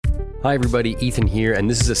Hi everybody, Ethan here, and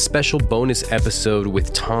this is a special bonus episode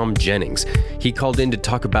with Tom Jennings. He called in to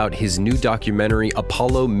talk about his new documentary,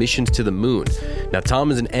 Apollo Missions to the Moon. Now, Tom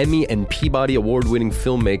is an Emmy and Peabody Award-winning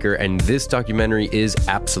filmmaker, and this documentary is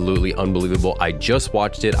absolutely unbelievable. I just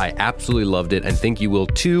watched it, I absolutely loved it, and think you will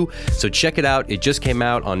too, so check it out. It just came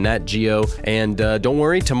out on Nat Geo, and don't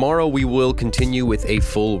worry, tomorrow we will continue with a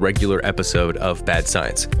full regular episode of Bad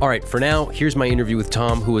Science. All right, for now, here's my interview with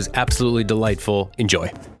Tom, who was absolutely delightful.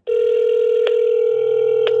 Enjoy.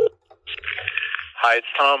 Hi, it's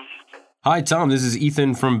Tom. Hi, Tom. This is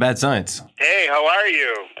Ethan from Bad Science. Hey, how are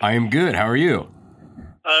you? I am good. How are you?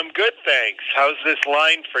 I'm good, thanks. How's this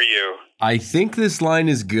line for you? I think this line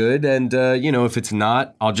is good, and, if it's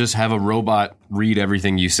not, I'll just have a robot read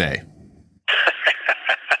everything you say.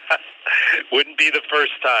 Wouldn't be the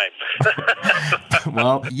first time.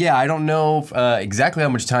 Well, yeah, I don't know exactly how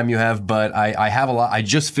much time you have, but I have a lot. I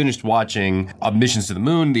just finished watching Missions to the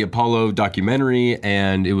Moon, the Apollo documentary,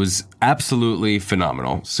 and it was absolutely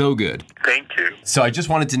phenomenal. So good. Thank you. So I just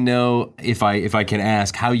wanted to know if I can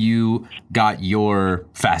ask how you got your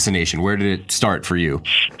fascination. Where did it start for you?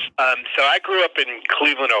 So I grew up in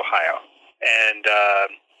Cleveland, Ohio, and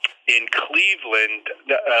in Cleveland,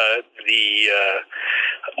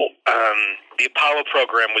 the Apollo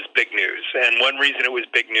program was big news. And one reason it was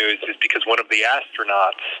big news is because one of the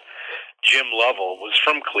astronauts, Jim Lovell, was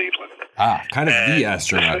from Cleveland. Kind of the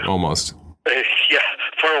astronaut, almost. Yeah,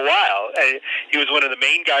 for a while. He was one of the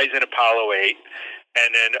main guys in Apollo 8,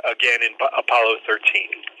 and then again in Apollo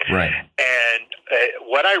 13. Right. And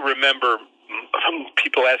what I remember,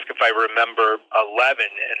 people ask if I remember 11,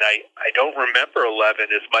 and I don't remember 11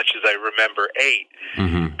 as much as I remember 8,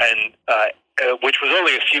 and which was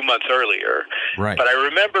only a few months earlier. Right. But I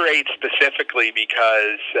remember 8 specifically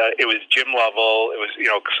because it was Jim Lovell. It was,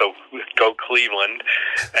 so go Cleveland,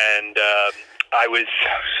 and I was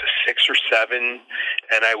 6 or 7,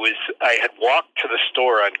 and I had walked to the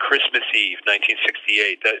store on Christmas Eve,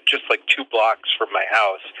 1968, just like 2 blocks from my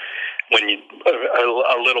house. When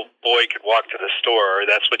a little boy could walk to the store,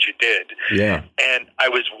 that's what you did. Yeah. And I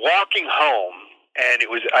was walking home, and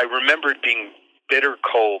I remember it being bitter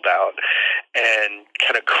cold out and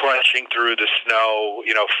kind of crunching through the snow,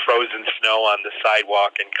 frozen snow on the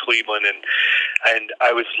sidewalk in Cleveland. And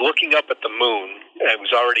I was looking up at the moon, and it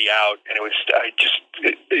was already out. And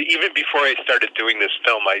even before I started doing this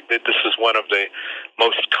film, this is one of the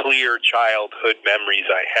most clear childhood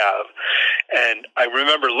memories I have. And I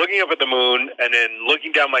remember looking up at the moon and then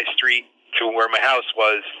looking down my street to where my house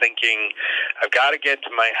was, thinking, I've got to get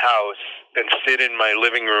to my house and sit in my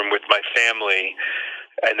living room with my family,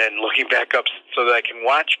 and then looking back up so that I can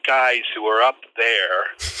watch guys who are up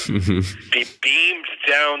there be beamed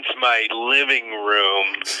down to my living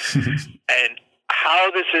room. And how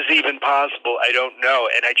this is even possible, I don't know.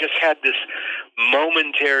 And I just had this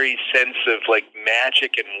momentary sense of like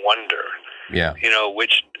magic and wonder. Yeah.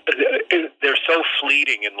 Which they're so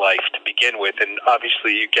fleeting in life to begin with, and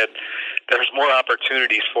obviously there's more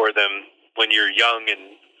opportunities for them when you're young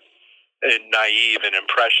and naive and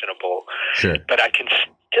impressionable. Sure. But I can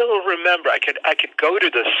still remember. I could go to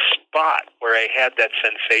the spot where I had that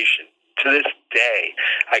sensation. To this day,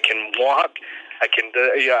 I can walk.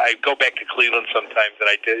 I go back to Cleveland sometimes, and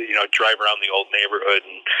I did, drive around the old neighborhood,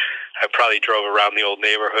 and I probably drove around the old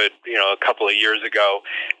neighborhood, a couple of years ago,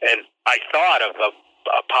 and I thought of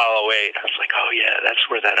Apollo 8. I was like, oh yeah, that's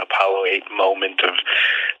where that Apollo 8 moment of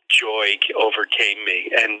joy overcame me.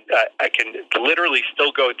 And I can literally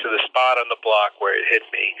still go to the spot on the block where it hit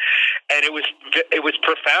me. And it was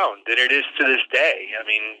profound, and it is to this day. I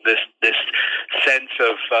mean, this sense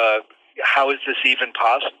of how is this even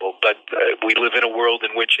possible? But we live in a world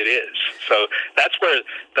in which it is. So that's where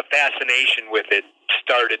the fascination with it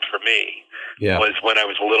started for me. Yeah. Was when I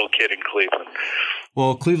was a little kid in Cleveland.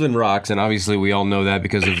 Well, Cleveland rocks, and obviously we all know that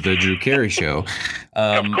because of the Drew Carey show.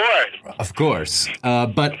 Of course.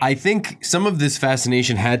 But I think some of this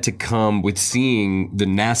fascination had to come with seeing the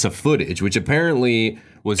NASA footage, which apparently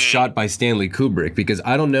was shot by Stanley Kubrick, because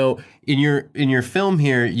I don't know, in your film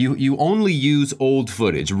here, you only use old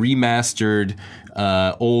footage, remastered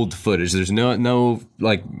old footage. There's no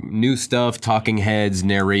like new stuff, talking heads,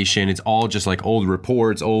 narration. It's all just like old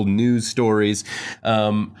reports, old news stories.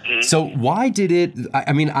 So why did it?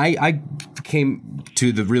 I came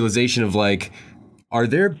to the realization of like, are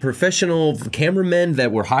there professional cameramen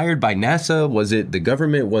that were hired by NASA? Was it the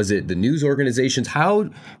government? Was it the news organizations? How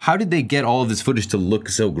did they get all of this footage to look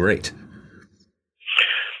so great?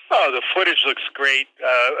 Oh, the footage looks great.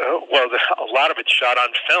 A lot of it's shot on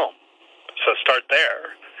film. So start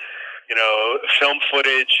there. Film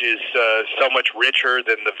footage is so much richer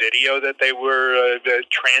than the video that they were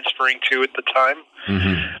transferring to at the time.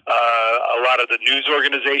 Mm-hmm. A lot of the news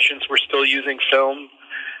organizations were still using film.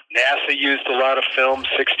 NASA used a lot of film,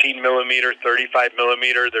 16 millimeter, 35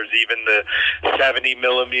 millimeter. There's even the 70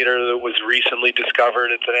 millimeter that was recently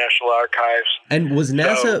discovered at the National Archives. And was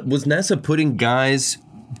NASA putting guys,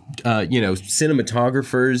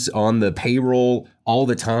 cinematographers on the payroll all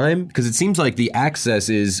the time? Because it seems like the access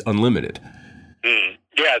is unlimited.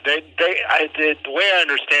 Yeah, the way I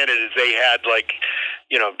understand it is they had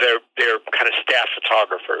their kind of staff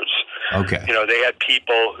photographers. Okay. They had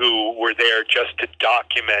people who were there just to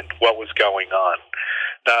document what was going on.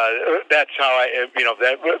 That's how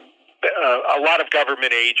a lot of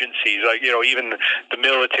government agencies, even the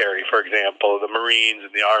military, for example, the Marines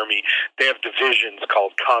and the Army, they have divisions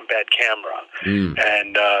called combat camera.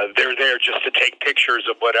 And they're there just to take pictures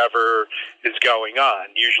of whatever is going on,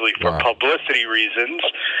 usually for publicity reasons.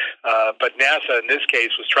 But NASA, in this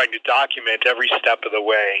case, was trying to document every step of the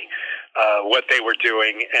way what they were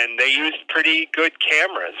doing, and they used pretty good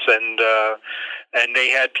cameras, and they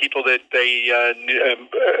had people that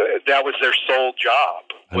that was their sole job,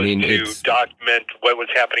 to document what was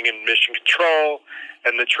happening in mission control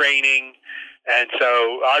and the training. And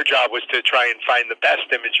so our job was to try and find the best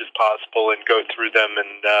images possible and go through them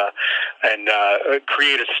and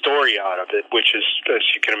create a story out of it, which is, as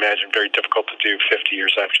you can imagine, very difficult to do 50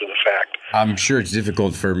 years after the fact. I'm sure it's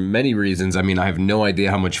difficult for many reasons. I mean, I have no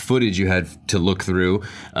idea how much footage you had to look through.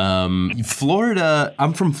 Florida,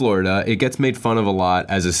 I'm from Florida. It gets made fun of a lot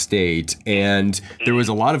as a state. And there was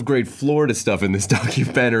a lot of great Florida stuff in this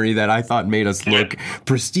documentary that I thought made us look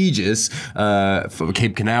prestigious.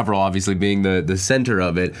 Cape Canaveral, obviously, being the center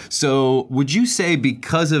of it. So would you say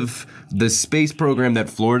because of the space program that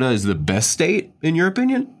Florida is the best state, in your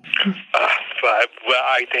opinion? Well,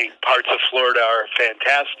 I think parts of Florida are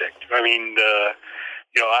fantastic. I mean,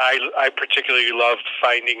 I particularly loved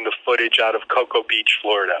finding the footage out of Cocoa Beach,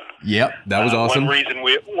 Florida. Yep, that was awesome. One reason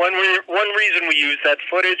we use that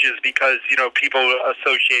footage is because people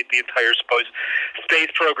associate the entire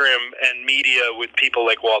space program and media with people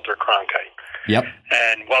like Walter Cronkite. Yep.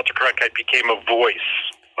 And Walter Cronkite became a voice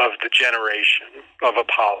of the generation of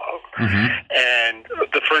Apollo. Mm-hmm. And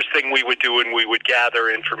the first thing we would do when we would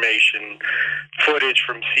gather information, footage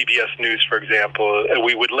from CBS News, for example,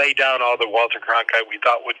 we would lay down all the Walter Cronkite we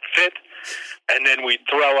thought would fit, and then we'd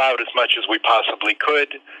throw out as much as we possibly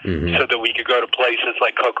could so that we could go to places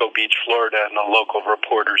like Cocoa Beach, Florida, and the local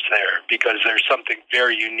reporters there, because there's something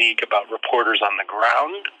very unique about reporters on the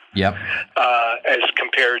ground. Yep. As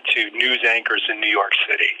compared to news anchors in New York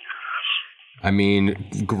City. I mean,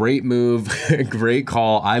 great move, great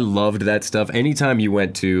call. I loved that stuff. Anytime you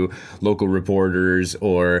went to local reporters,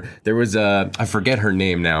 or there was I forget her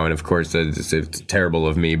name now, and of course it's terrible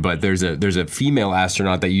of me, but there's a female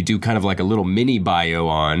astronaut that you do kind of like a little mini bio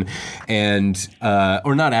on, and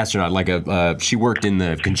or not astronaut, like she worked in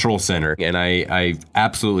the control center, and I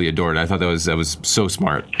absolutely adored it. I thought that was so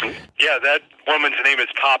smart. Yeah, that woman's name is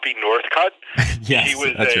Poppy Northcutt. Yes,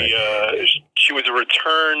 she was a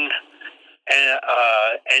return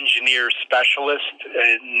engineer specialist,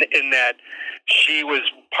 in that she was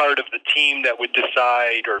part of the team that would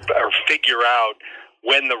decide or figure out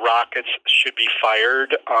when the rockets should be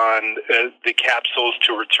fired on the capsules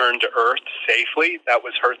to return to Earth safely. That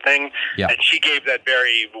was her thing. Yeah. And she gave that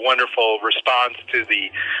very wonderful response to the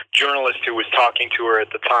journalist who was talking to her at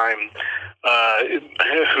the time,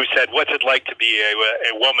 who said, "What's it like to be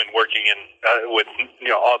a woman working with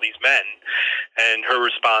all these men?" And her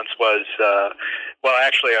response was, "Well,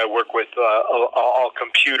 actually, I work with all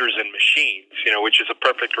computers and machines," which is a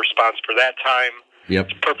perfect response for that time. Yep.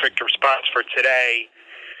 It's a perfect response for today.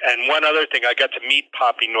 And one other thing, I got to meet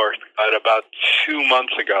Poppy Northcutt about 2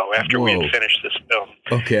 months ago after we had finished this film.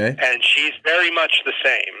 Okay. And she's very much the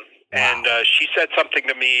same. Wow. And she said something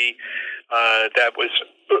to me that was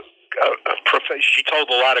she told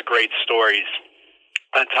a lot of great stories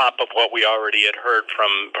on top of what we already had heard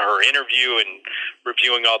from her interview and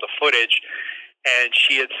reviewing all the footage. And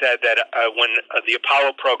she had said that when the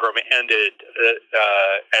Apollo program ended,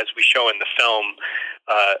 as we show in the film,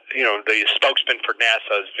 the spokesman for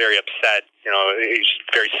NASA is very upset. He's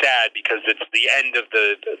very sad because it's the end of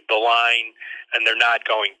the line, and they're not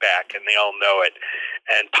going back, and they all know it.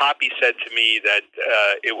 And Poppy said to me that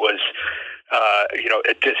it was,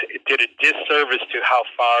 it did a disservice to how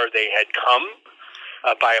far they had come.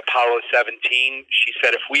 By Apollo 17, she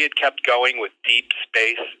said, if we had kept going with deep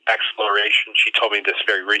space exploration, she told me this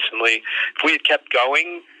very recently, if we had kept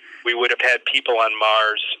going, we would have had people on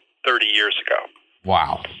Mars 30 years ago.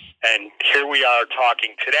 Wow. And here we are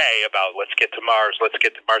talking today about let's get to Mars, let's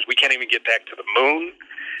get to Mars. We can't even get back to the moon.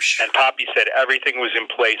 And Poppy said everything was in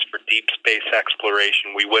place for deep space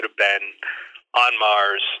exploration. We would have been on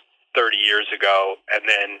Mars 30 years ago, and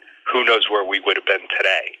then who knows where we would have been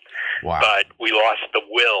today. Wow. But we lost the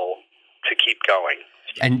will to keep going.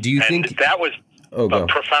 And do you think that was a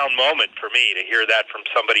profound moment for me to hear that from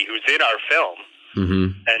somebody who's in our film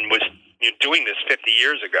and was doing this 50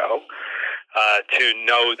 years ago, to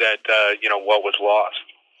know that, what was lost.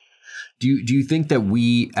 Do you think that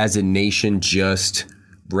we as a nation just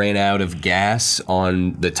ran out of gas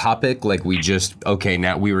on the topic? Like we just,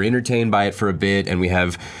 now we were entertained by it for a bit and we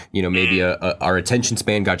have, maybe our attention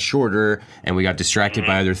span got shorter and we got distracted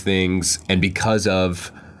by other things. And because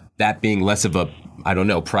of that being less of a,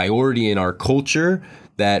 priority in our culture,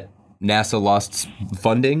 that NASA lost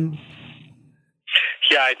funding?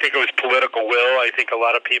 Yeah, I think it was political will. I think a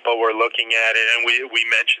lot of people were looking at it, and we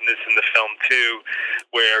mentioned this in the film too,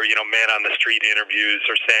 where man on the street interviews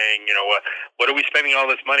are saying, what are we spending all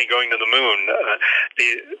this money going to the moon?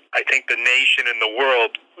 I think the nation and the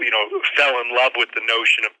world, fell in love with the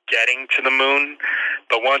notion of getting to the moon,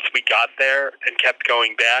 but once we got there and kept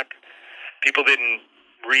going back, people didn't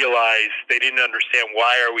realize, they didn't understand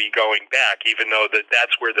why are we going back, even though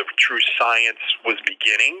that's where the true science was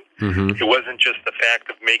beginning. It wasn't just the fact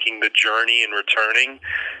of making the journey and returning.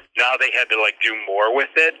 Now they had to do more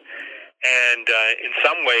with it, and in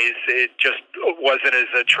some ways it just wasn't as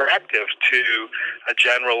attractive to a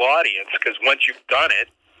general audience, because once you've done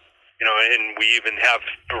it, and we even have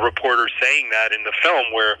reporters saying that in the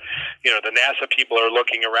film, where the NASA people are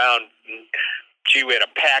looking around and, gee, we had a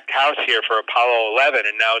packed house here for Apollo 11,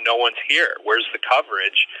 and now no one's here. Where's the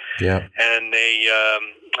coverage? Yeah. And they,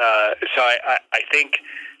 so I think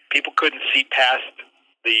people couldn't see past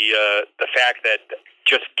the fact that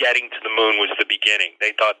just getting to the moon was the beginning.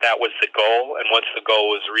 They thought that was the goal, and once the goal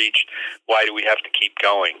was reached, why do we have to keep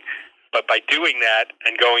going? But by doing that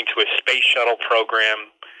and going to a space shuttle program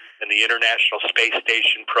and the International Space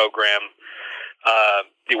Station program,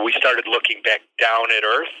 we started looking back down at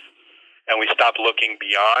Earth. And we stopped looking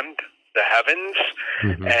beyond the heavens,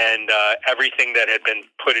 and everything that had been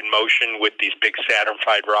put in motion with these big Saturn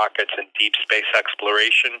V rockets and deep space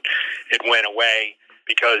exploration, it went away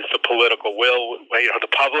because the political will,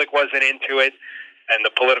 the public wasn't into it, and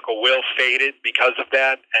the political will faded because of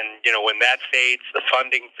that. And, when that fades, the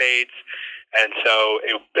funding fades. And so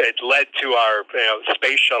it led to our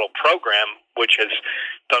space shuttle program, which has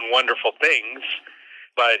done wonderful things,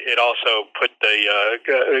 but it also put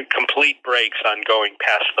the complete brakes on going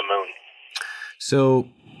past the moon. So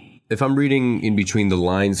if I'm reading in between the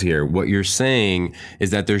lines here, what you're saying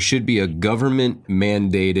is that there should be a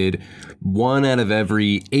government-mandated 1 out of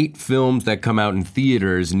every 8 films that come out in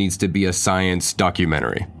theaters needs to be a science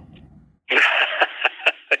documentary.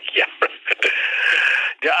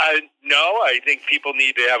 No, I think people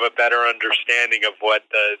need to have a better understanding of what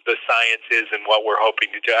the science is and what we're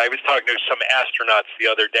hoping to do. I was talking to some astronauts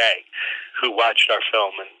the other day who watched our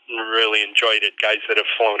film and really enjoyed it, guys that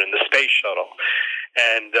have flown in the space shuttle.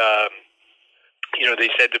 And, they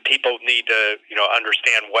said that people need to,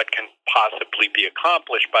 understand what can possibly be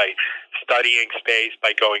accomplished by studying space,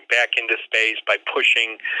 by going back into space, by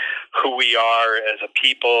pushing who we are as a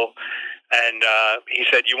people. And he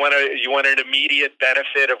said, you want an immediate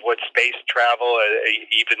benefit of what space travel,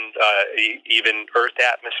 even Earth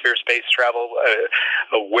atmosphere space travel,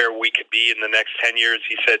 where we could be in the next 10 years.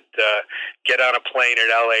 He said, get on a plane at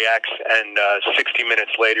LAX, and 60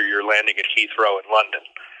 minutes later, you're landing at Heathrow in London.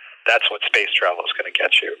 That's what space travel is going to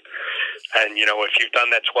get you. And, if you've done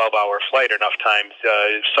that 12-hour flight enough times,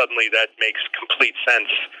 suddenly that makes complete sense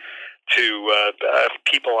to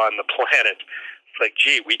people on the planet. Like,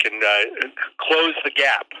 gee, we can close the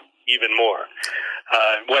gap even more.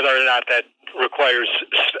 Whether or not that requires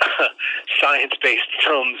science-based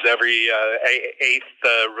films every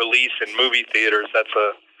 8th release in movie theaters,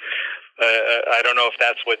 I don't know if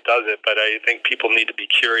that's what does it, but I think people need to be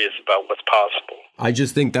curious about what's possible. I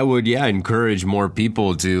just think that would, encourage more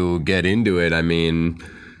people to get into it. I mean,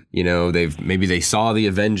 maybe they saw the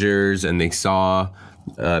Avengers and they saw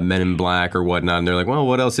Men in Black or whatnot, and they're like, well,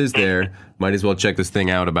 what else is there? Might as well check this thing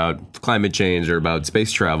out about climate change or about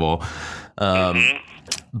space travel.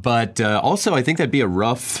 But also, I think that'd be a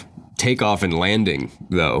rough takeoff and landing,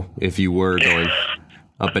 though, if you were going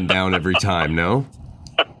up and down every time, no?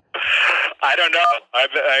 I don't know.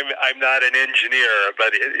 I'm not an engineer,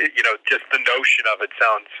 but just the notion of it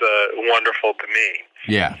sounds wonderful to me.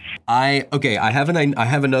 Yeah. I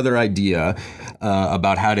have another idea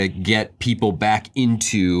about how to get people back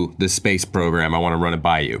into the space program. I want to run it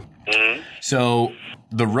by you. So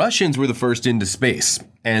the Russians were the first into space,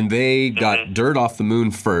 and they got dirt off the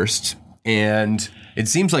moon first, and it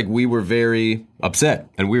seems like we were very upset,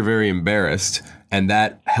 and we were very embarrassed, and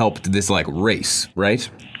that helped this, like, race, right?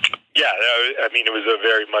 Yeah, I mean, it was a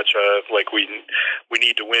very much like we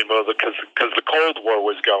need to win, because the Cold War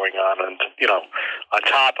was going on, and on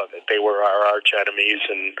top of it, they were our arch enemies,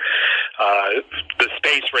 and the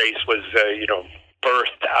space race was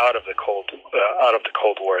birthed out of the Cold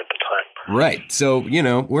War at the time. Right. So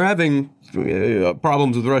we're having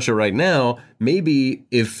problems with Russia right now. Maybe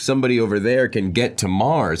if somebody over there can get to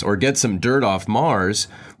Mars or get some dirt off Mars,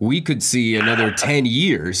 we could see another 10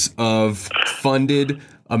 years of funded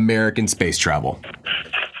American space travel.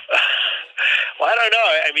 Well, I don't know.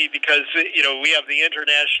 I mean, because we have the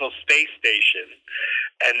International Space Station,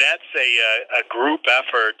 and that's a group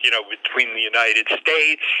effort, between the United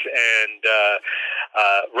States and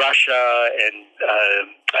Russia and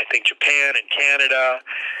I think Japan and Canada.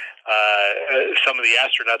 Some of the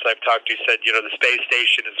astronauts I've talked to said, the space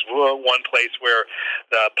station is one place where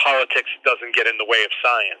the politics doesn't get in the way of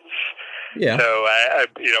science. Yeah. So,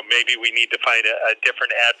 maybe we need to find a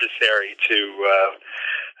different adversary to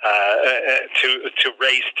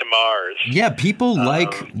race to Mars. Yeah, people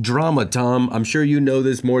like drama, Tom. I'm sure you know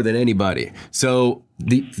this more than anybody. So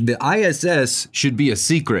the ISS should be a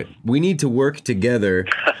secret. We need to work together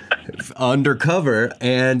undercover,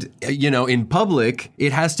 and in public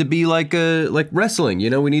it has to be like wrestling.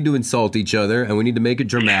 We need to insult each other, and we need to make it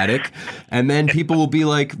dramatic, and then people will be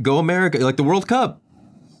like, "Go America!" Like the World Cup.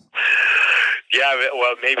 Yeah,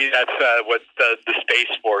 well, maybe that's what the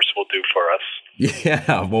Space Force will do for us.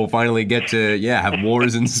 Yeah, we'll finally get to have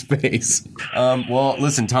wars in space. Well,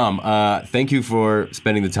 listen, Tom, thank you for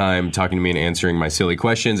spending the time talking to me and answering my silly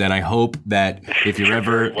questions. And I hope that if you're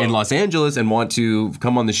ever in Los Angeles and want to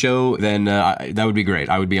come on the show, then that would be great.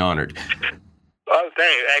 I would be honored. Oh,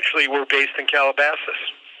 thanks. Actually, we're based in Calabasas.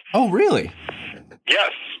 Oh, really?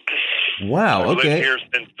 Yes. Wow. I've Okay. lived here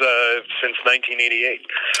since 1988.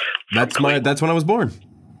 That's when I was born.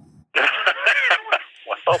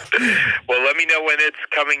 Well, let me know when it's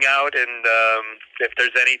coming out, and if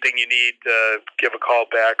there's anything you need, give a call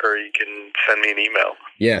back, or you can send me an email.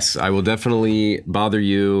 Yes, I will definitely bother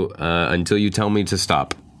you until you tell me to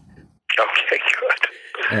stop. Okay,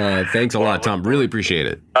 good. Thanks a lot, Tom. Really appreciate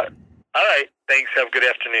it. All right. Thanks. Have a good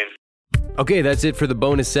afternoon. Okay, that's it for the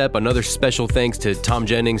bonus ep. Another special thanks to Tom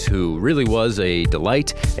Jennings, who really was a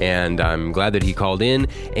delight, and I'm glad that he called in.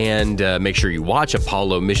 And make sure you watch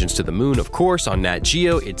Apollo Missions to the Moon, of course, on Nat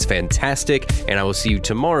Geo. It's fantastic, and I will see you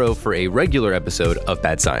tomorrow for a regular episode of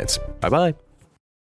Bad Science. Bye-bye.